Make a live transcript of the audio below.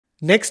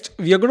Next,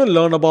 we are going to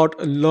learn about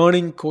a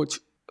learning coach.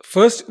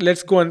 First,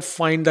 let's go and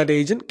find that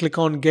agent. Click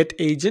on Get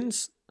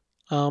Agents.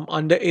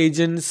 Under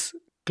Agents,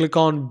 click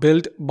on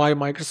Built by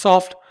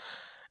Microsoft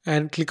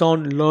and click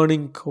on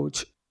Learning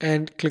Coach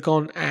and click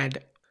on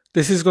Add.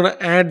 This is going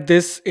to add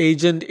this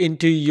agent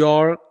into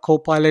your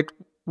Copilot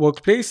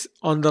workplace.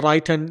 On the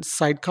right hand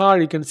sidecar,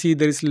 you can see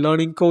there is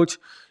Learning Coach.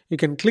 You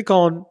can click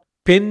on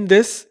Pin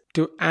this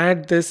to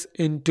add this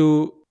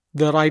into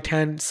the right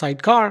hand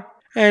sidecar.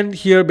 And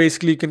here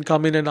basically you can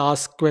come in and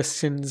ask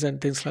questions and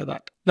things like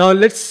that. Now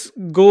let's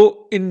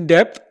go in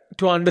depth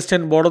to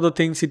understand what are the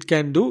things it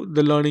can do,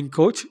 the learning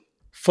coach.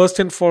 First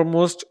and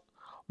foremost,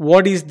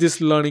 what is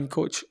this learning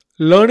coach?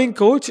 Learning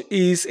coach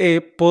is a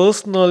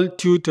personal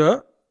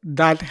tutor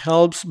that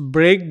helps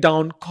break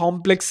down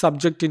complex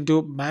subject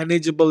into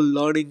manageable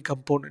learning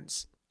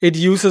components. It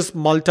uses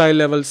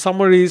multi-level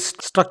summaries,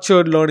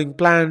 structured learning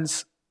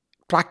plans,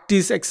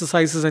 practice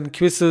exercises and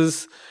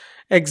quizzes,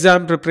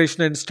 exam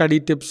preparation and study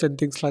tips and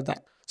things like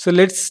that. So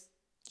let's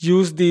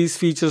use these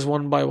features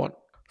one by one.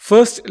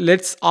 First,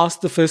 let's ask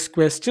the first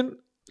question.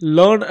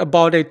 Learn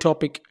about a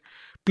topic.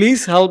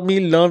 Please help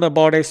me learn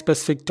about a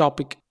specific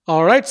topic.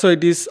 All right, so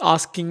it is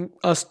asking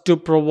us to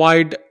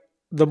provide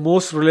the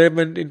most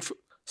relevant info.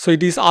 So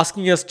it is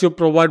asking us to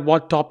provide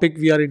what topic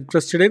we are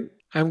interested in.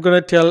 I'm going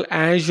to tell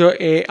Azure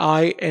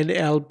AI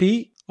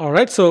NLP. All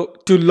right, so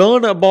to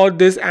learn about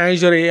this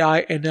Azure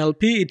AI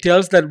NLP, it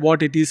tells that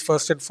what it is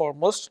first and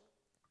foremost.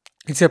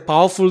 It's a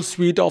powerful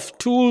suite of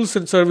tools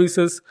and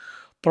services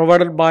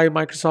provided by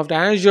Microsoft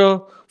Azure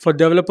for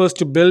developers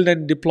to build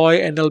and deploy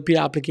NLP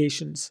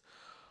applications.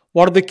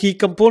 What are the key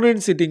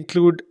components? It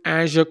includes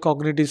Azure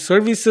Cognitive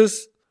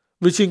Services,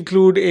 which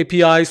include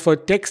APIs for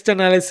text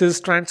analysis,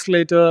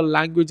 translator,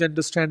 language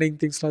understanding,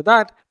 things like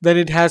that. Then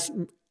it has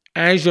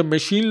Azure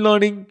Machine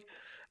Learning,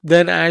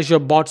 then Azure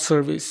Bot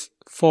Service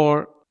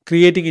for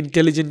creating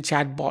intelligent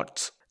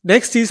chatbots.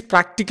 Next is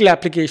practical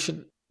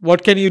application.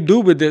 What can you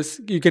do with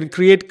this? You can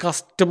create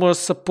customer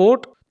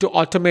support to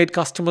automate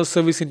customer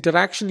service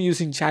interaction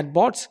using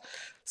chatbots,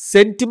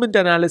 sentiment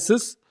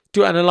analysis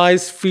to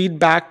analyze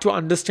feedback to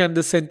understand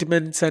the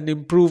sentiments and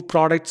improve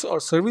products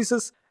or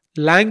services,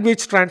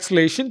 language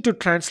translation to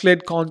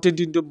translate content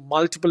into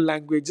multiple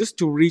languages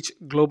to reach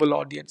global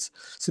audience.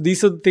 So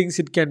these are the things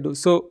it can do.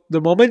 So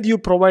the moment you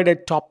provide a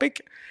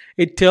topic,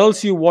 it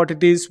tells you what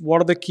it is,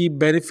 what are the key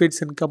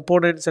benefits and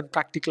components and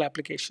practical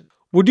application.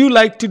 Would you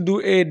like to do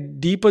a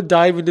deeper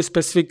dive into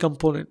specific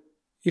component?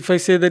 If I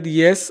say that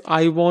yes,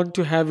 I want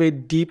to have a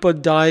deeper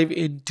dive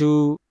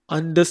into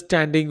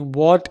understanding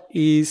what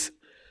is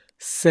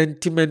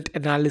sentiment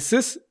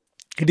analysis,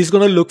 it is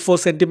going to look for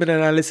sentiment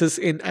analysis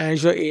in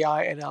Azure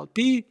AI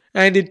NLP,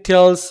 and it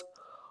tells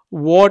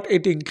what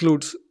it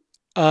includes.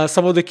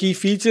 Some of the key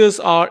features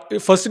are,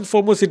 first and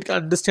foremost, it can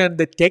understand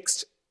the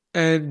text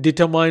and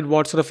determine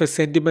what sort of a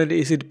sentiment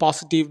is it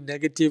positive,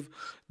 negative,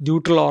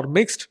 neutral, or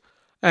mixed.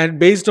 And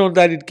based on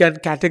that, it can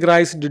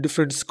categorize into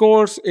different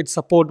scores. It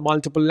supports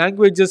multiple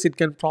languages. It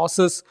can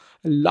process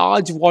a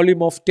large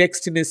volume of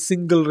text in a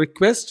single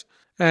request.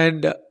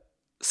 And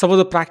some of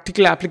the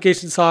practical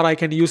applications are I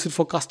can use it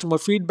for customer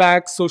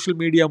feedback, social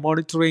media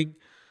monitoring.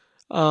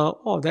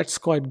 That's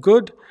quite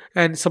good.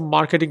 And some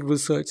marketing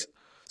research.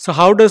 So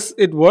how does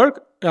it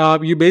work?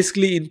 You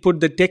basically input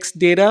the text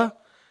data.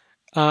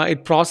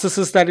 It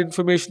processes that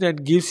information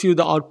and gives you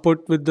the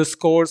output with the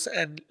scores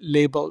and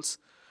labels.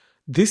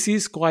 This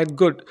is quite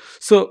good.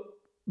 So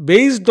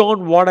based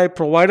on what I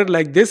provided,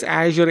 like this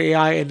Azure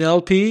AI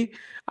NLP,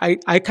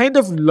 I kind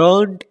of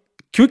learned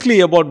quickly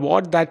about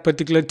what that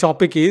particular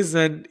topic is.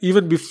 And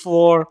even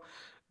before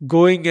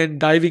going and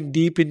diving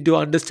deep into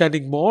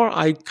understanding more,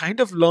 I kind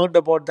of learned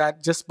about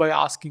that just by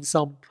asking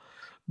some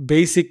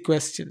basic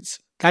questions.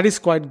 That is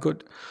quite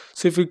good.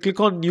 So if you click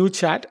on new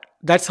chat,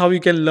 that's how you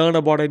can learn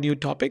about a new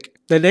topic.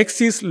 The next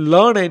is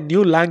learn a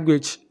new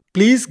language.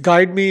 Please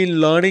guide me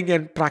in learning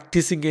and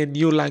practicing a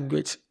new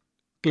language.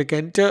 Click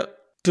enter.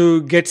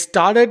 To get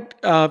started,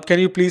 can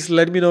you please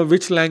let me know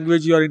which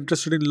language you are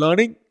interested in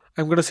learning?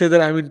 I'm going to say that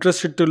I'm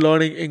interested to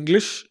learning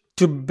English.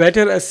 To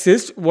better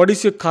assist, what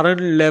is your current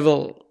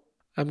level?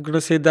 I'm going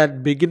to say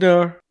that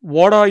beginner.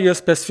 What are your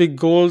specific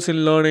goals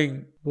in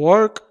learning?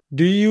 Work.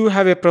 Do you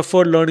have a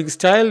preferred learning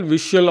style?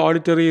 Visual,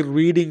 auditory,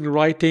 reading,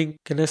 writing,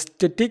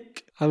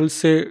 kinesthetic? I will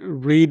say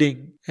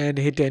reading and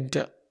hit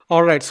enter.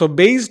 Alright, so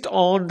based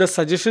on the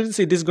suggestions,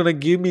 it is going to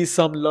give me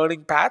some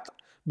learning path.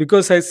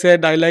 Because I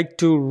said I like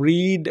to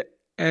read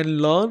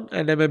and learn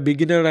and I'm a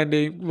beginner and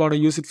I want to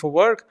use it for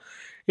work.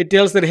 It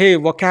tells that, hey,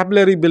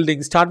 vocabulary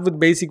building, start with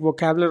basic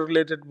vocabulary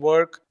related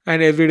work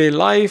and everyday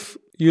life.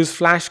 Use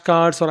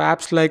flashcards or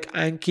apps like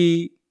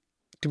Anki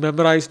to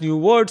memorize new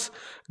words.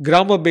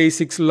 Grammar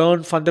basics,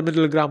 learn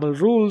fundamental grammar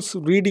rules,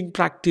 reading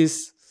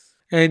practice,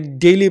 and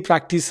daily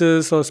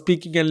practices or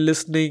speaking and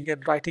listening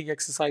and writing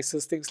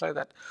exercises, things like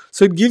that.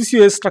 So it gives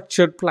you a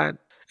structured plan.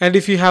 And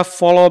if you have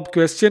follow-up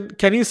question,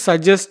 can you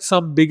suggest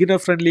some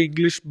beginner-friendly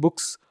English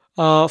books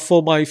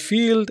for my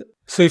field?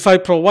 So if I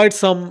provide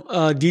some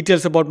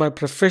details about my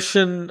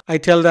profession, I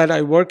tell that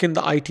I work in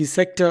the IT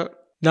sector.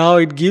 Now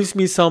it gives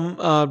me some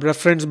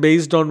reference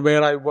based on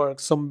where I work,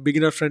 some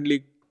beginner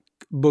friendly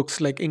books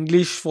like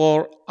English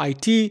for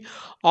IT,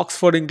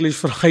 Oxford English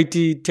for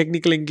IT,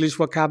 Technical English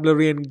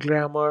vocabulary and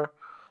grammar,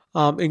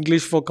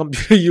 English for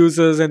computer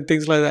users, and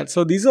things like that.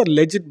 So these are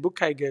legit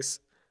book, I guess,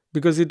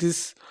 because it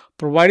is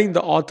providing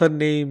the author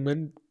name,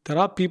 and there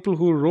are people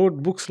who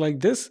wrote books like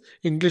this,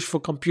 English for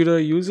computer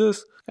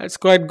users. That's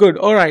quite good.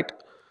 All right.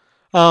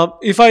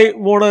 If I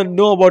want to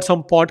know about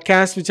some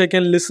podcasts which I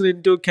can listen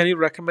into, can you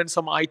recommend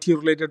some IT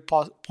related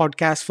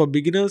podcasts for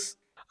beginners?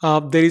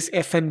 There is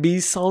FNB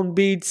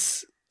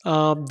Soundbeats.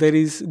 There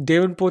is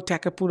Devonport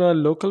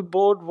Takapuna Local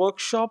Board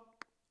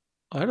Workshop.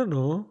 I don't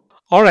know.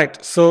 All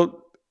right.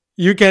 So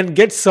you can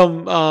get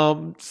some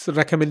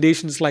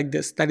recommendations like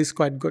this. That is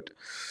quite good.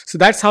 So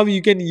that's how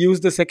you can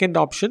use the second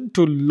option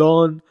to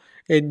learn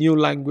a new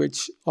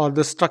language, or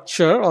the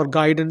structure or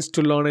guidance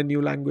to learn a new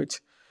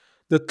language.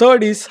 The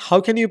third is,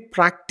 how can you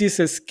practice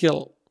a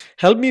skill?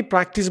 Help me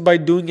practice by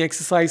doing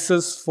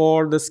exercises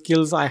for the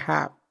skills I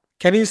have.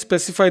 Can you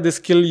specify the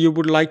skill you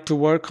would like to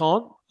work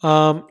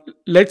on?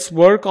 Let's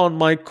work on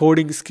my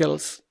coding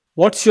skills.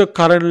 What's your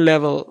current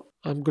level?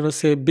 I'm going to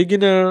say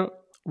beginner.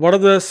 What are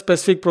the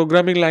specific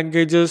programming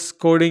languages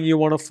coding you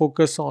want to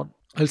focus on?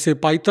 I'll say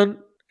Python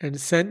and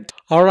send.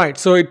 All right,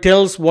 so it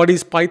tells what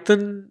is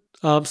Python,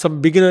 some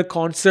beginner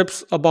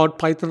concepts about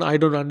Python. I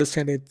don't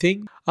understand a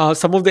thing.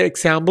 Some of the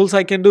examples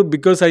I can do,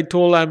 because I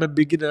told I'm a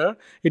beginner,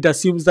 it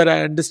assumes that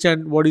I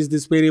understand what is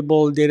this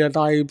variable, data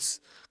types,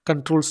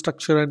 control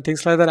structure, and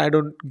things like that. I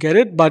don't get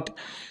it, but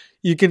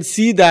you can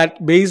see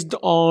that based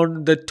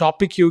on the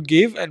topic you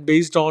give and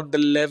based on the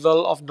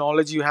level of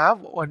knowledge you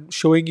have, and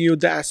showing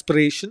the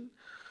aspiration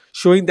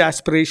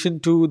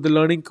to the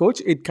learning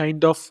coach, it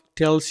kind of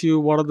tells you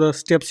what are the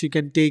steps you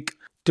can take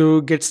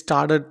to get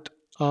started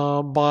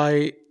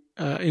by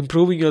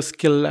improving your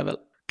skill level.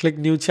 Click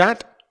new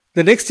chat.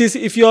 The next is,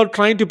 if you are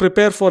trying to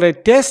prepare for a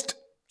test,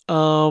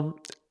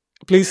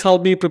 please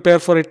help me prepare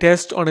for a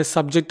test on a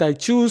subject I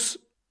choose.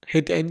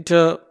 Hit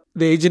enter.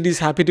 The agent is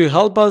happy to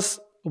help us.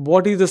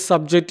 What is the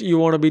subject you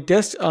want to be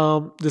test?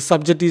 The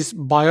subject is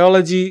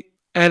biology,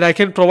 and I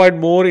can provide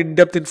more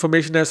in-depth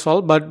information as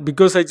well, but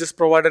because I just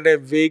provided a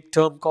vague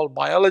term called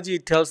biology,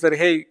 it tells that,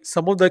 hey,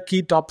 some of the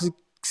key topics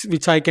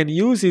which I can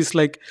use is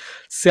like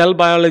cell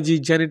biology,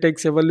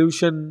 genetics,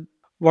 evolution.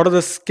 What are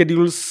the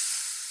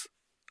schedules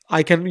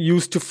I can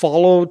use to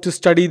follow to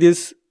study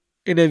this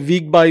in a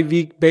week by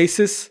week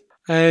basis?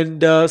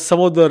 And some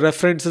of the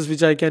references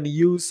which I can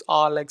use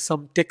are like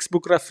some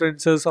textbook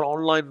references or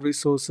online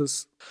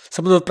resources.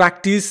 Some of the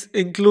practice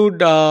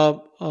include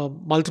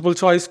multiple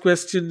choice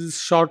questions,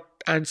 short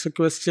answer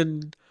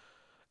question,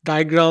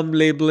 diagram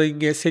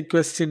labeling, essay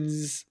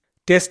questions,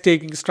 test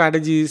taking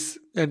strategies,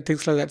 and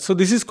things like that. So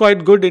this is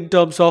quite good in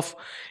terms of,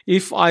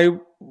 if I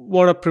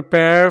want to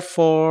prepare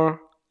for,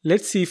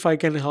 let's see if I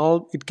can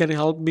help, it can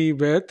help me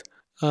with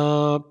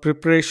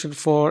preparation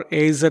for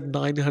AZ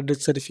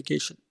 900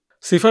 certification.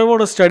 So if I want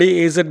to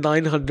study AZ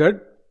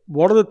 900,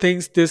 what are the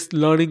things this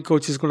learning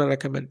coach is going to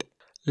recommend?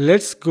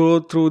 Let's go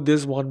through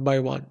this one by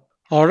one.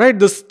 All right,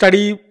 the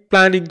study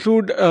plan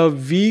include a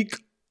week.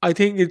 I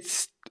think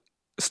it's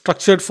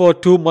structured for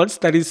 2 months.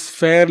 That is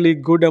fairly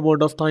good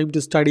amount of time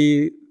to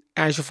study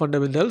Azure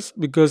fundamentals,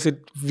 because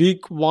it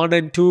week 1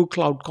 and 2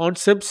 cloud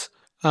concepts,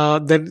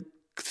 then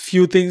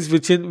few things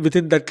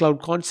within that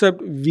cloud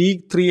concept.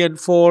 Week 3 and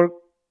 4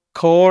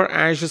 core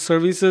Azure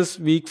services.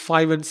 Week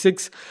 5 and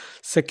 6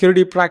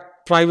 security,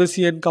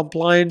 privacy and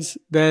compliance.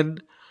 Then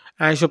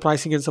Azure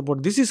pricing and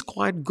support. This is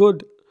quite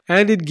good,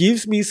 and it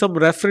gives me some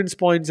reference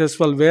points as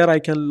well where I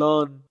can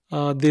learn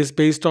this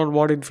based on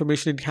what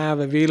information it have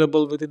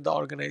available within the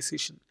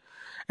organization.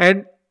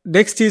 And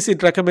next is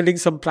it recommending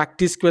some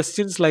practice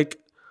questions, like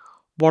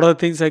what are the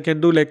things I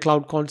can do, like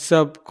cloud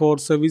concept, core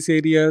service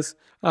areas,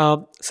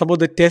 some of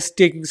the test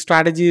taking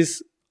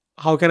strategies.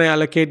 How can I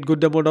allocate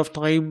good amount of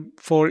time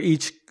for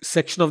each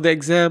section of the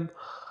exam?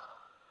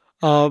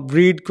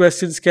 Read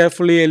questions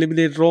carefully,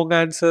 eliminate wrong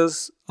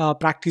answers,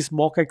 practice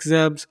mock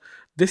exams.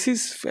 This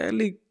is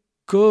fairly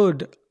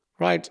good,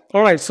 right?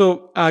 All right,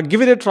 so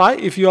give it a try.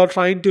 If you are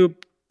trying to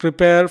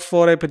prepare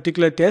for a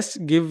particular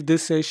test, give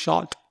this a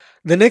shot.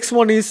 The next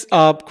one is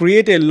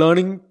create a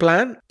learning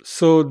plan.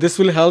 So this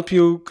will help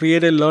you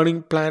create a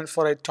learning plan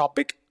for a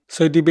topic.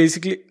 So it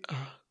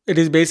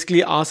is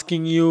basically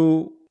asking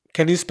you,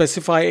 can you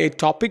specify a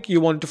topic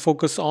you want to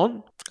focus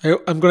on?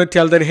 I'm going to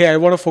tell that, hey, I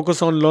want to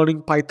focus on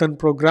learning Python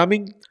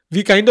programming.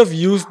 We kind of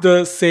used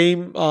the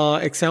same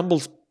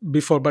examples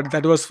before, but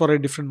that was for a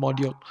different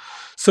module.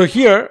 So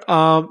here,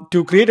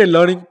 to create a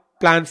learning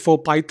plan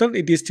for Python,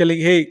 it is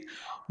telling, hey,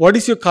 what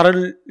is your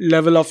current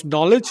level of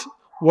knowledge?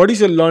 What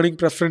is your learning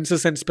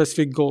preferences and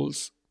specific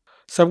goals?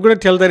 So I'm going to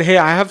tell that, hey,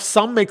 I have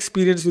some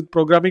experience with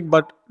programming,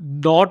 but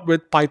not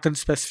with Python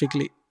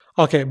specifically.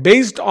 Okay,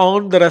 based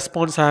on the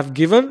response I have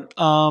given,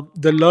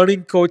 the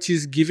learning coach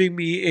is giving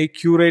me a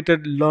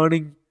curated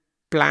learning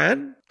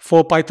plan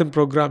for Python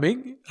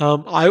programming.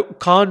 I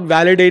can't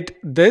validate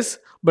this,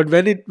 But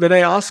when I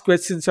asked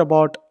questions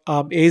about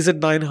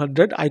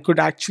AZ900, I could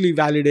actually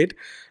validate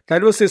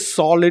that was a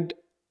solid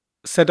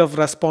set of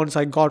response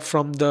I got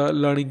from the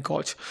learning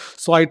coach.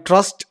 So I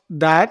trust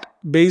that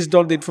based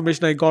on the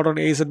information I got on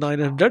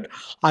AZ900,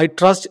 I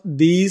trust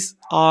these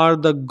are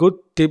the good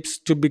tips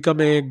to become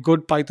a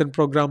good Python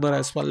programmer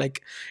as well.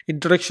 Like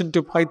introduction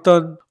to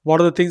Python, what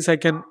are the things I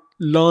can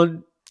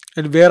learn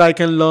and where I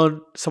can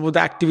learn, some of the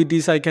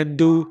activities I can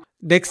do.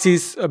 Next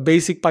is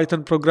basic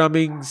Python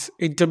programming,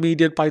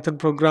 intermediate Python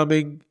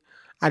programming,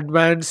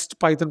 advanced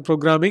Python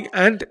programming,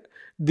 and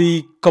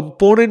the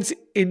components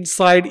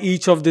inside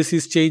each of this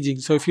is changing.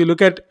 So if you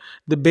look at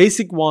the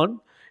basic one,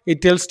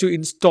 it tells to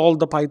install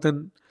the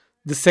Python.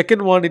 The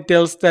second one, it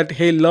tells that,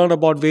 hey, learn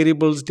about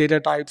variables, data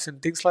types,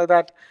 and things like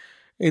that.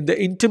 In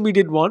the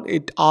intermediate one,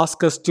 it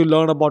asks us to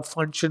learn about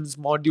functions,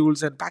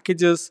 modules, and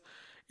packages.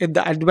 In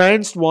the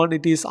advanced one,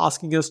 it is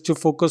asking us to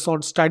focus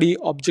on study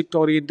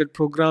object-oriented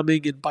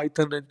programming in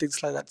Python and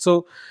things like that.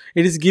 So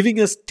it is giving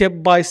us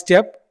step by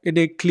step in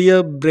a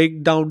clear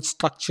breakdown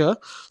structure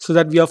so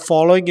that we are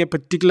following a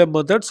particular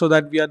method so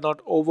that we are not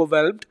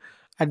overwhelmed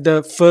at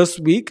the first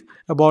week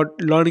about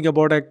learning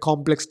about a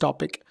complex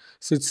topic.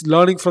 So it's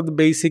learning from the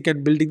basic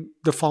and building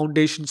the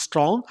foundation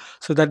strong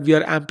so that we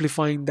are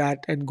amplifying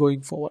that and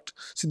going forward.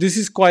 So this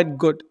is quite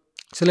good.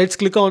 So let's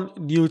click on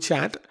new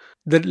chat.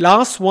 The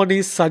last one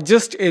is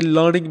suggest a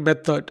learning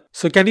method.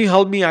 So can you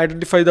help me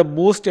identify the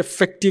most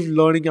effective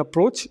learning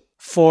approach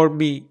for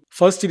me?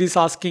 First, it is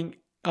asking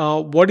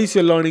what is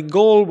your learning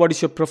goal, what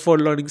is your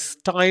preferred learning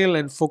style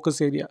and focus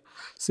area.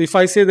 So if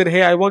I say that,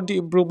 hey, I want to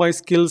improve my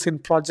skills in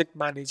project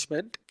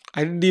management,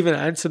 I didn't even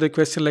answer the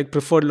question like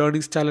preferred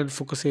learning style and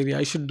focus area.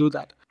 I should do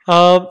that.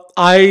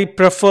 I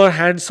prefer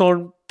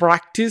hands-on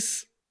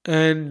practice,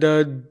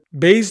 and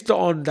based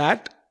on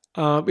that,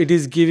 it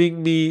is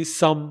giving me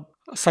some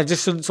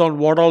suggestions on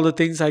what all the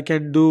things I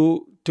can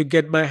do to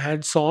get my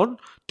hands on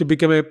to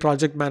become a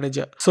project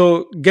manager.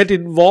 So get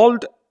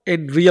involved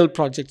in real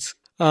projects.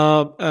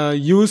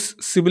 Use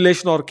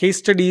simulation or case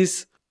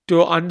studies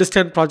to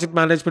understand project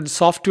management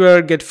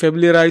software. Get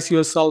familiarize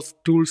yourself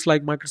tools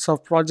like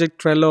Microsoft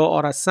Project, Trello,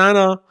 or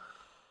Asana.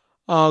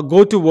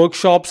 Go to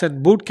workshops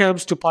and boot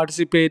camps to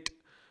participate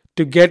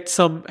to get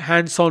some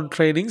hands-on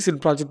trainings in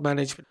project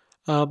management.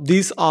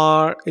 These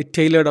are a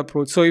tailored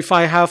approach. So if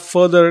I have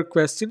further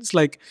questions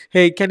like,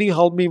 hey, can you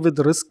help me with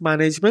risk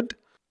management?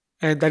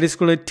 And that is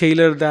going to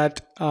tailor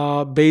that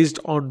based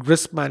on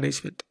risk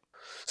management.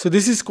 So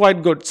this is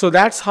quite good. So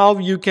that's how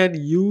you can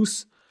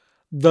use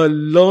the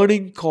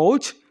learning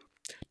coach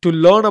to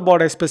learn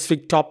about a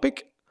specific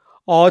topic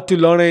or to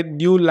learn a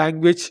new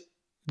language,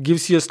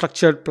 gives you a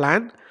structured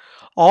plan.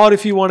 Or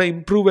if you want to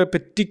improve a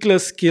particular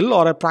skill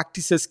or a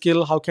practice a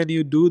skill, how can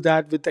you do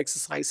that with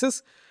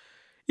exercises?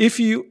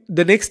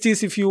 The next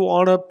is if you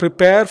want to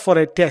prepare for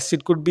a test,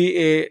 it could be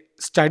a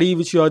study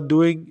which you are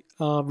doing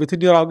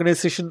within your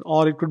organization,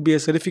 or it could be a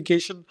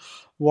certification.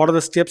 What are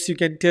the steps you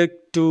can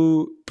take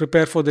to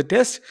prepare for the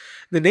test?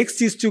 The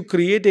next is to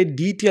create a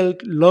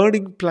detailed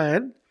learning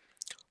plan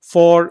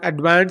for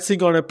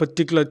advancing on a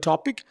particular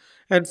topic.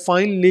 And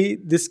finally,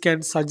 this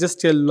can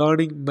suggest a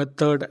learning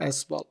method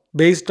as well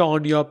based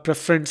on your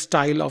preferred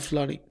style of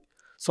learning.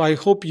 So I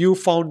hope you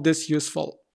found this useful.